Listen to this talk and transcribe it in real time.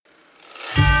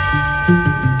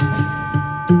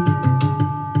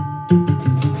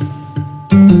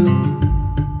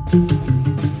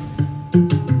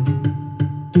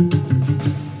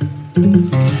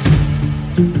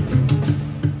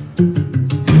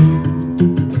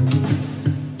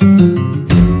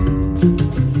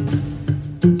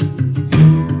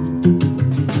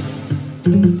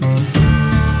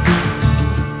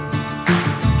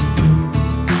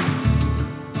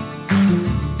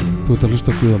ert að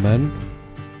hlusta á Guð og menn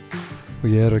og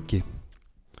ég er ekki.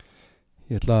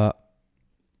 Ég ætla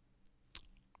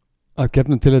að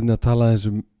gefnum tilefni að tala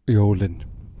aðeins jólin.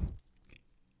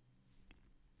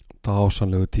 Það er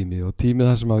ásanlegu tími og tími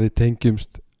þar sem að við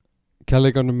tengjumst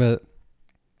kærleikanum með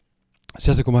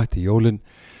sérstakum hætti. Jólin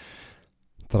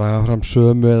draga fram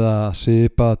sömu eða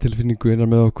svipaða tilfinningu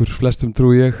innan með okkur flestum,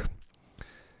 trú ég.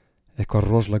 Eitthvað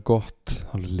rosalega gott,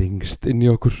 alveg lengst inn í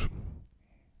okkur.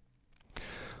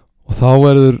 Og þá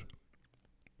verður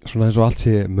svona eins og allt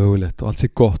sé mögulegt og allt sé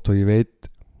gott, og ég veit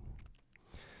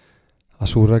að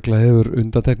sú regla hefur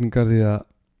undantekningar því að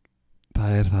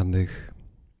það er þannig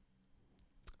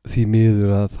því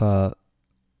miður að það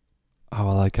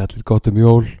hafa það ekki allir gott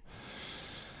jól.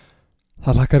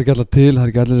 Það hlakkar ekki allir til, það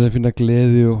er ekki allir sem finna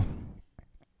gleði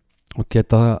og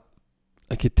geta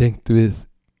ekki tengt við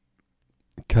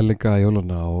kærleika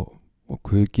jólana og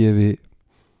Guð gefi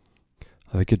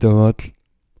að við getum öll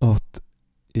átt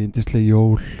yndisleg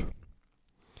jól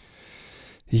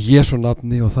í Jesú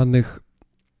nafni, og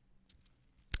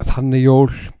þannig jól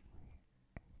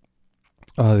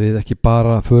að við ekki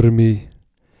bara förum í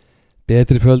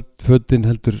betri fötin,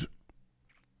 heldur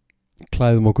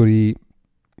klæðum okkur í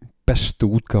bestu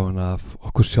útgáfuna af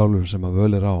okkur sjálfum sem að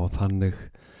völ er á, og þannig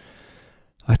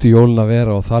ættu jólin að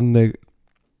vera, og þannig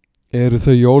eru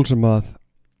þau jól sem að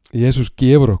Jesús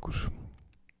gefur okkur.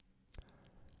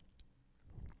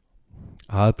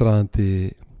 Aðdragandi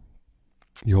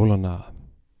jólana,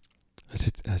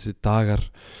 þessi dagar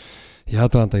í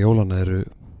aðdraganda jólana eru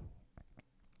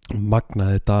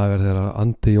magnaði dagar þegar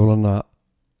andi jólana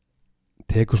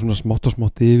tekur svona smátt og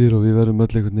smátt yfir og við verðum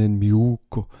öll einhvern veginn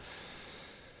mjúk, og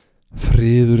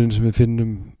friðurinn sem við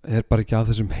finnum er bara ekki af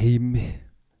þessum heimi.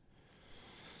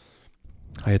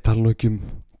 Að ég tala nú ekki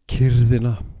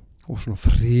kyrrðina og svona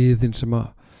friðinn sem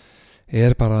að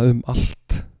er bara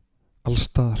allt,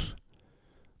 allstaðar,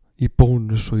 í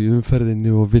bónus og í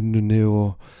umferðinni og vinnunni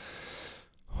og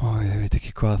ég veit ekki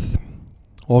hvað,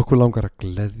 og okkur langar að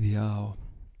gleðja og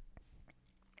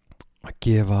að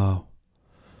gefa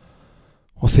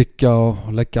og þiggja og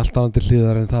leggja allt annað til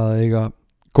hliðar en það að eiga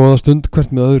góða stund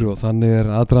hvert með öðru, og þannig er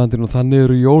aðdragandinn og þannig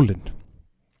eru jólin.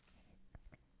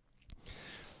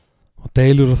 Og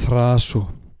deilur og þras og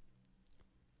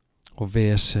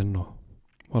vesen og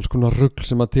alls konar rugl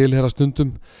sem að tilheyra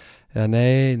stundum, eða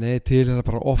nei, tilheyra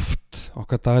bara oft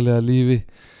okkar daglega lífi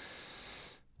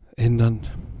innan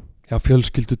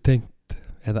fjölskyldu tengt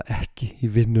eða ekki,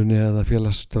 í vinnunni eða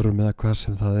félagsstörfum eða hvað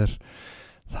sem það er.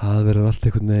 Það verður allt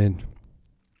einhvern veginn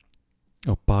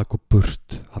á bak og burt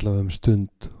allavega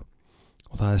stund,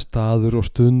 og það er staður og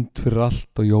stund fyrir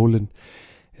allt, og jólin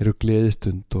eru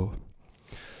gleðistund, og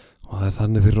það er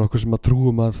þannig fyrir okkur sem að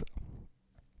trúum að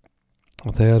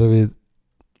þegar við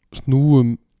snúum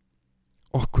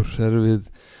okkur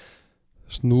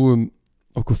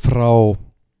frá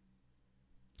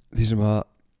því sem að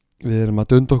við erum að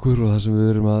dunda okkur og það sem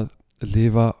við erum að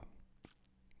lifa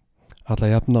alla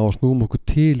jafna, og snúum okkur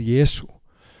til Jesú,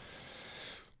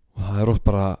 og það er oft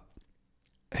bara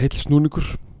heill snúningur,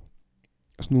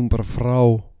 snúum bara frá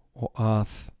og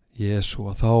að Jesú,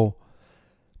 og þá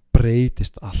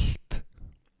breytist allt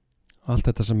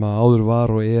þetta sem að áður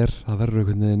var og er, það verður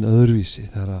einhvern veginn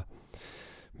öðruvísi þegar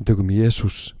við tökum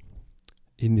Jesús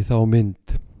inn í þá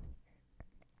mynd.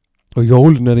 Og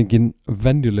jólin er engin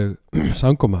venjuleg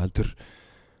samkoma, heldur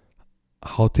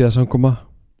hátíðasamkoma,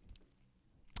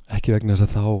 ekki vegna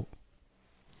þess að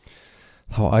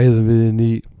þá æðum við inn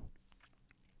í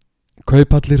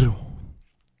kaupallir og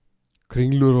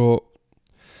kringlur og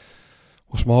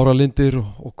smáralindir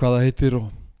og hvað það heitir,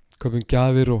 og kaupum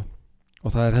gjafir, og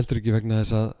það er heldur ekki vegna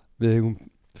þess að við eigum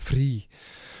frí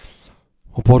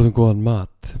og borðum góðan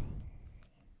mat.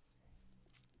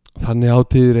 Þannig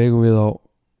hátíðir eigum við á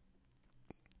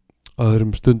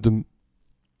öðrum stundum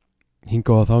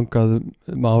hingað og þangað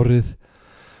árið,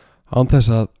 án þess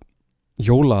að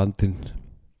jólaandinn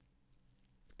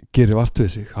gerir vart við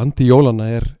sig. Andi jólana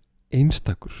er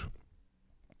einstakur,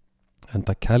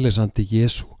 enda kærleiksandi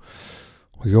Jesú,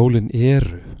 og jólin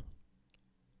eru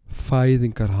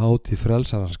fæðingar hátíð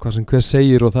frelsarans, hvað sem hver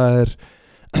segir, og það er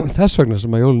þess vegna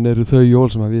sem að jólin eru þau jól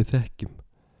sem að við þekkjum.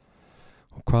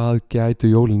 Og hvað gætu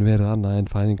jólin verið annað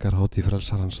en fæðingar hátíð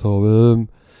frelsarans, þó við höfum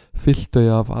fyllt þau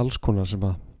af alls konar sem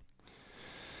að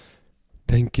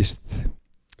tengist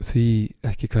því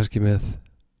ekki kannski með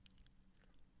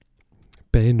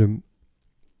beinum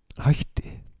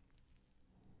hætti.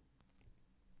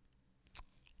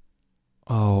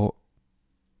 Á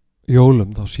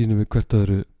jólum þá sýnum við hvert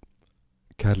öðru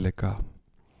kærleika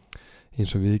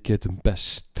eins og við getum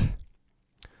best,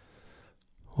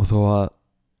 og þó að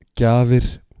gjafir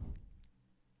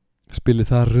spili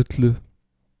þar rullu,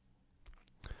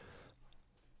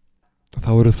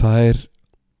 þá eru þær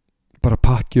bara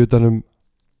pakki utanum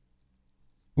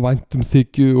væntum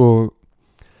þykju og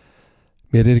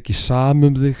mér ekki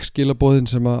samum þig skilaboðin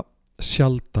sem að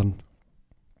sjaldan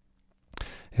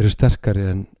eru sterkari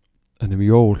en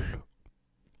jól.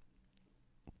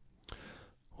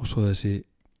 Og svo þessi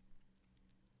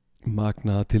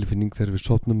magnaða tilfinning þegar við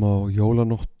sofnum á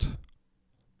jólanótt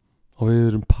og við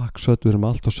erum pakksött, við erum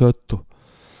allt á sött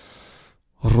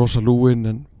og rosa lúin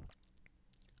en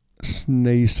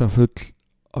sneisa full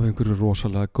af einhverju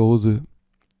rosalega góðu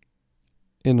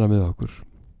innan með okkur.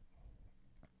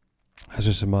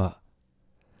 Þessu sem að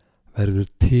verður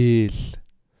til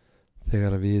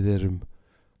þegar að við erum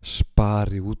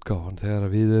spari útgáfan, þegar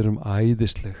að við erum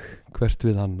æðisleg hvert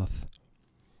við annað.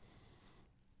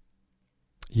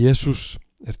 Jesús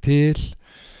er til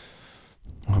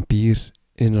og hann býr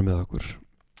innan með okkur.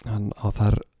 Hann á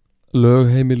þar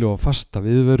lögheimili og fasta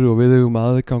viðveru og við eigum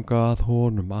aðganga að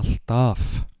honum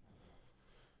alltaf.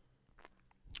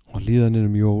 Og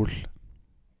líðanin jól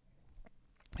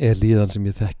er líðan sem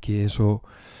ég þekki eins og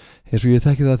ég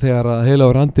þekki það þegar að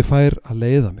heilagur andi fær að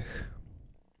leiða mig.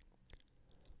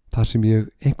 Þar sem ég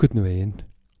einhvern veginn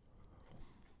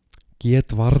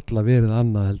get varla verið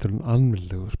annað heldur en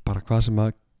almennilegur, bara hvað sem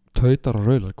að tautar og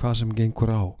raular, hvað sem gengur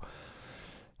á.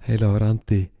 Heilagur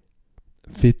andi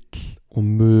vill og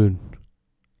mun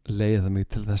leiða mig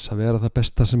til þess að vera það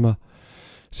besta sem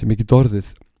ég get orðið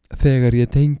þegar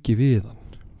ég tengi við hann.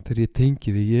 Þegar ég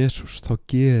tengi við Jesús þá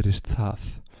gerist það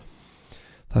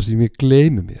þar sem ég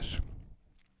gleymi mér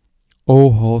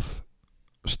óháð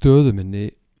stöðu minni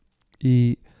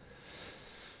í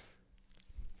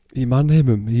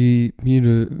mannheimum, í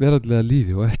mínu veraldlega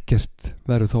lífi og ekkert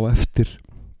verður þá eftir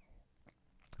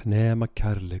nema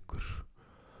kærleikur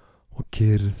og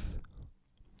kyrrð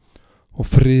og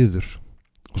friður.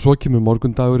 Og svo kemur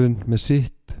morgundagurinn með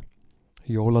sitt,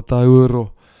 jóladagur og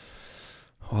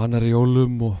annar í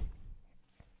jólum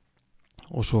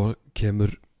og svo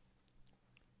kemur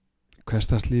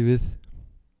hversdagslífið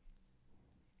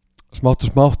smátt og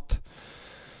smátt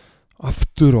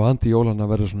aftur og andi jólana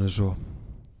verður svona eins og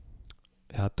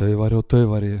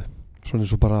daufari svona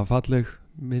eins og bara falleg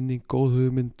minning, góð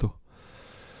hugmynd og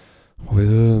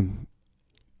við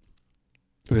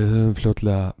höfum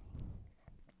fljótlega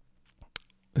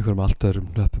einhverjum allt öðrum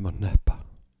nöppum að neppa.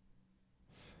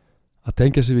 Að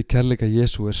tengja sig við kærleika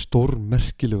Jesú er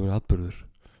stórmerkilegur atburður.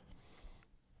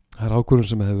 Það er ákvörðun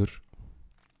sem hefur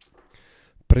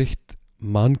breytt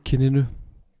mannkyninu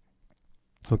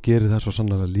og gerir það svo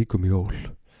sannlega líkum jól.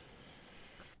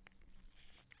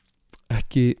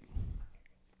 Ekki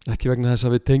vegna þess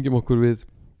að við tengjum okkur við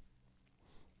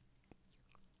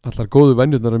allar góðu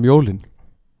venjurnar jólin.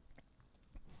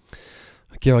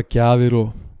 Að gefa gjafir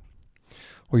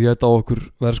og éta á okkur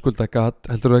verðskulda gat,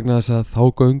 heldur vegna þess að þá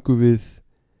göngum við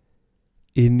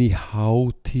inn í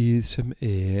hátíð sem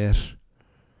er,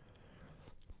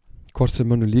 hvort sem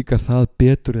mannu líkar það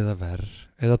betur eða verð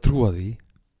eða trúa því,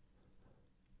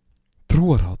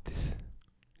 trúarhátíð.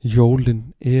 Jólin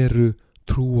eru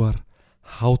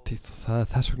trúarhátíð og það er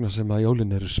þess vegna sem að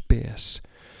jólin eru spes.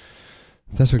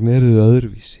 Þess vegna eru þau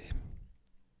öðruvísi.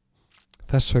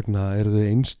 Þess vegna eru þau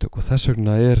einstök og þess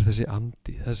vegna er þessi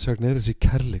andi, þess vegna er þessi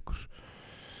kærleikur.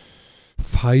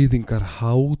 Fæðingar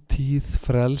hátíð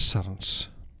frelsarans,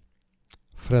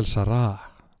 frelsara.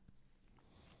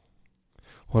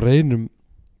 Og reynum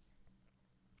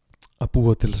að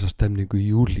búa til þessa stemningu í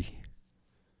júlí.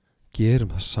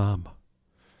 Gerum það sama.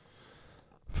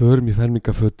 Förum í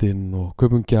fermingafötin og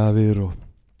kaupum gjafir og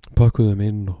pökkum þeim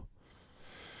inn og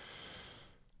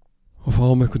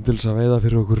fáum einhvern til þess að veiða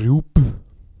fyrir okkur rjúpu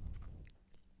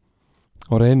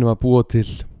og reynum að búa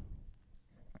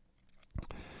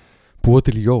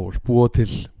til jól, búa til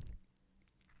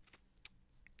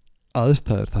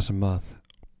aðstæður þar sem að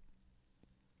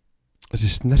þessi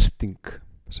snerting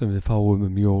sem við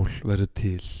fáum jól verður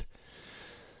til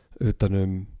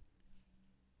utanum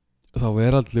þá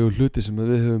veraldlegu hluti sem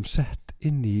við höfum sett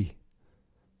inn í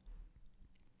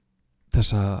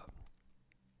þessa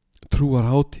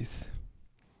trúarhátíð.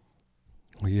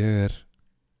 Og ég er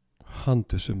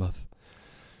handviss að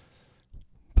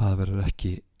það verður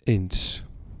ekki eins.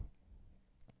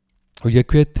 Og ég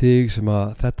hvet þig sem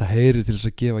að þetta heyri til þess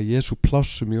að gefa Jesú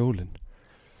pláss jólin.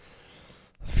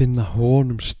 Finna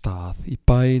honum stað í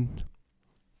bæn,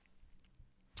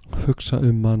 hugsa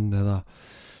hann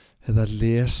eða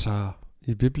lesa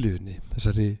í Biblíunni,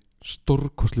 þessari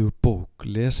stórkostlegu bók,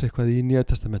 lesa eitthvað í Nýja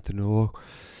testamentinu og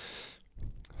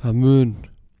það mun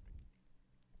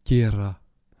gera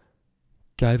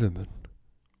gæfumun.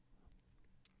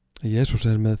 Jesús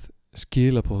er með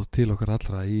skilaboð til okkar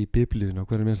allra í biblíunni á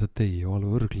hverjum einasta degi og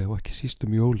alveg örugglega og ekki síst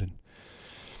jólin.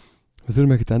 Við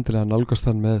þurfum ekkert endilega að nálgast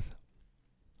hann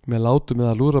með látum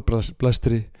eða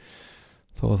lúðrablæstri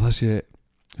þó að það sé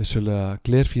vissulega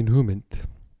glerfín hugmynd,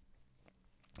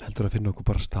 heldur að finna okkur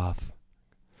bara stað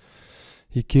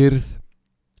í kyrrð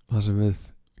þar sem við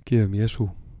gefum Jesú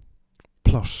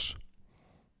pláss.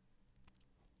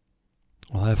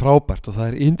 Og það er frábært og það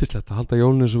er yndislegt að halda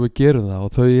jólin eins og við gerum það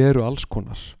og þau eru alls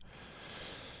konar.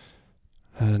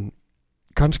 En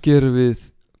kannski erum við,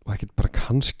 og ekki bara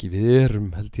kannski, við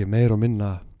erum held ég meira og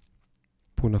minna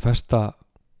búin að festa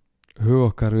hug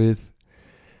okkar við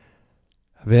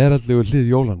veraldlegu hlið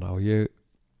jólana og ég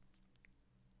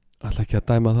ætla ekki að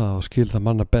dæma það og skil það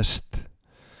manna best.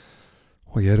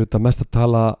 Og ég er auðvitað mest að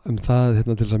tala það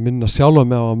til þess að minna sjálfa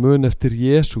mig á að mun eftir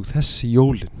Jesú þessi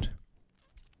jólin.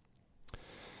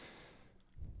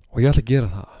 Og ég ætla að gera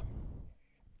það.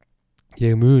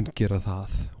 Ég mun gera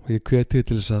það og ég hveti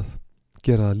til þess að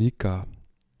gera það líka.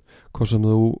 Hvað sem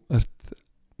þú ert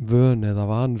vön eða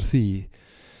vanur því,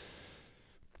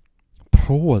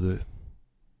 prófaðu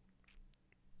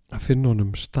að finna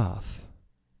honum stað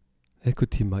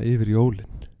einhver tíma yfir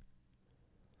jólin.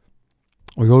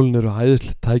 Og jólin eru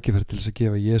æðislegt tækifæri til þess að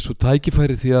gefa Jesú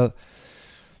tækifæri því að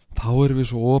þá erum við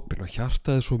svo opin og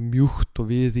hjartað er svo mjúkt og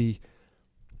við í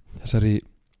þessari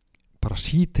bara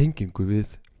sítengingu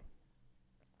við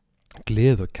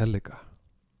gleði og kærleika.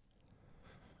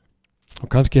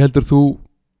 Og kannski heldur þú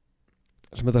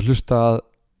sem þetta hlusta að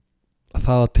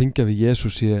það að tengja við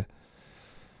Jesú sé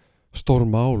stór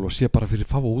mál og sé bara fyrir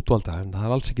fá og útvalda, en það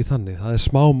er alls ekki þannig. Það er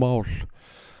smá mál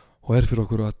og er fyrir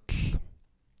okkur öll.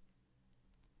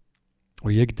 Og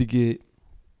ég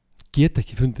get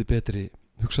ekki fundið betri,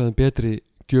 hugsaðum betri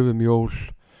gjöfum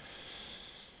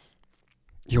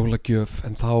jólagjöf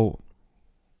en þá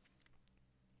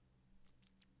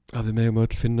að við megum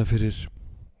öll finna fyrir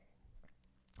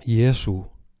Jesú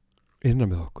innan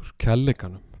með okkur,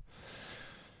 kærleikanum,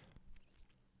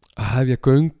 að hefja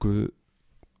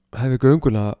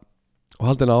gönguna og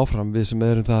halda henni áfram við sem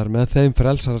erum þar með þeim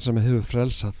frelsara sem hefur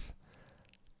frelsað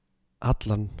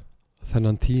allan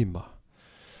þennan tíma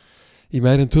í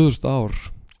meir en 2000 ár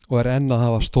og er enn að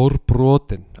hafa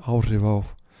stórbrotin áhrif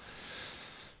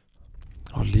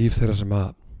á líf þeirra sem að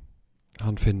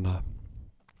hann finna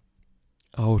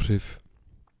áhrif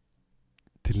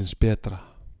til hins betra.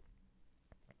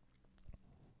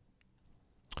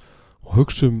 Og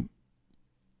hugsum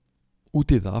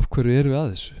út í það, af hverju erum við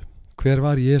að þessu? Hver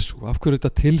var Jesú? Af hverju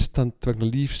þetta tilstand vegna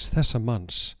lífs þessa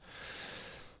manns?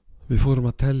 Við fórum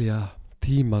að telja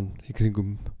tíman í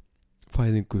kringum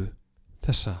fæðingu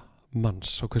þessa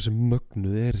manns og hversu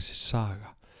mögnuð er þessi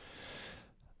saga.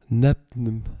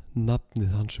 Nefnum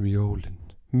nafnið hans jólin,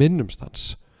 minnumst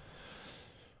hans,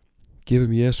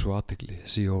 gefum Jesú athygli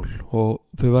þessi jól og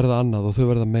þau verða annað og þau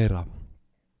verða meira.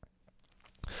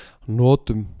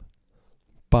 Notum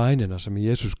bænina sem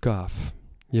Jesús gaf.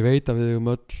 Ég veit að við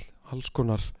eigum öll alls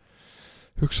konar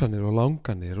hugsanir og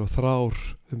langanir og þrár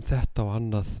þetta og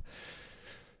annað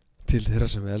til þeirra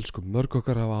sem við elskum. Mörg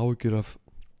okkar hafa áhyggjur af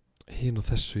hinn og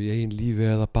þessu í eigin lífi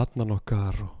eða barnan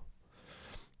okkar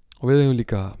og við eigum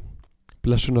líka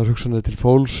blessunar hugsanir til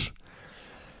fólks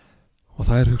og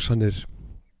þær hugsanir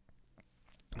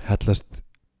hellast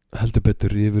heldur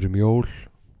betur yfir jól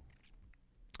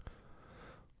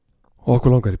og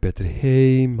okkur langar í betri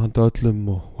heim handa öllum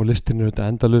og listin er þetta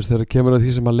endalaus þegar það kemur að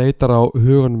því sem að leitar á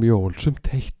huganum jól,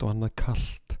 sumt heitt og annað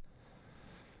kalt.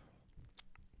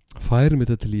 Færum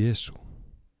þetta til Jesú,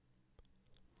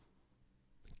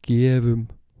 gefum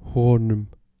honum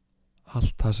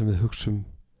allt það sem við hugsum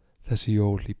þessi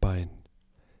jól í bæn,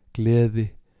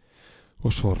 gleði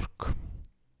og sorg,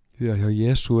 því að hjá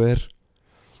Jesú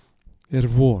er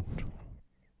von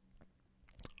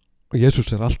og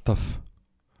Jesús er alltaf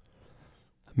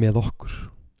með okkur,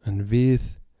 en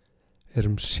við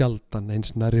erum sjaldan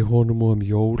eins nærri honum og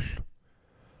jól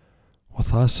og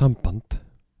það samband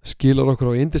skilar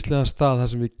okkur á yndislegan stað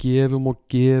þar sem við gefum og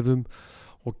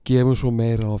gefum svo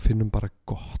meira og finnum bara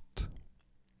gott.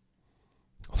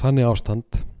 Og þannig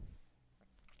ástand,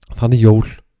 þannig jól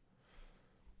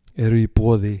eru í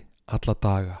boði alla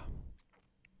daga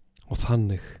og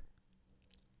þannig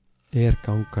er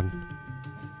gangan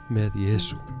með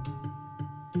Jesú.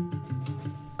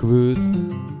 Guð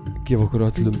gef okkur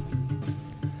öllum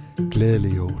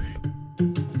gleðileg jól.